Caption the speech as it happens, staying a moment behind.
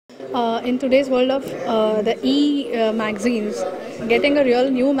In today's world of the magazines, getting a real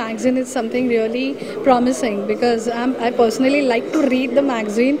new magazine is something really promising because I personally like to read the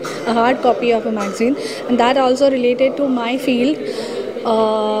magazine, a hard copy of a magazine, and that also related to my field,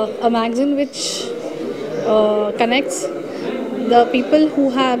 a magazine which connects the people who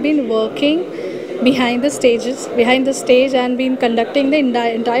have been working behind the stage and been conducting the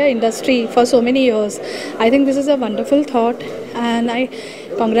entire industry for so many years. I think this is a wonderful thought, and I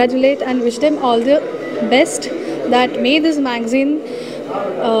congratulate and wish them all the best, that may this magazine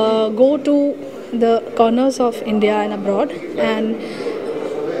go to the corners of India and abroad, and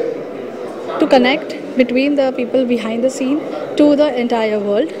to connect between the people behind the scene to the entire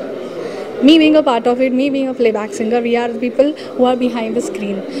world. Me being a part of it, me being a playback singer, we are the people who are behind the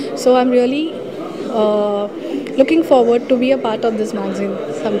screen. So I'm really uh, looking forward to be a part of this magazine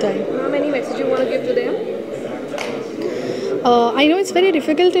sometime. How many messages you want to give to them? I know it's very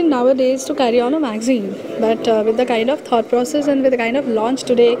difficult in nowadays to carry on a magazine, but with the kind of thought process and with the kind of launch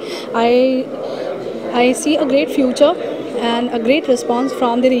today, I see a great future and a great response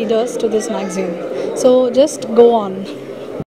from the readers to this magazine. So just go on.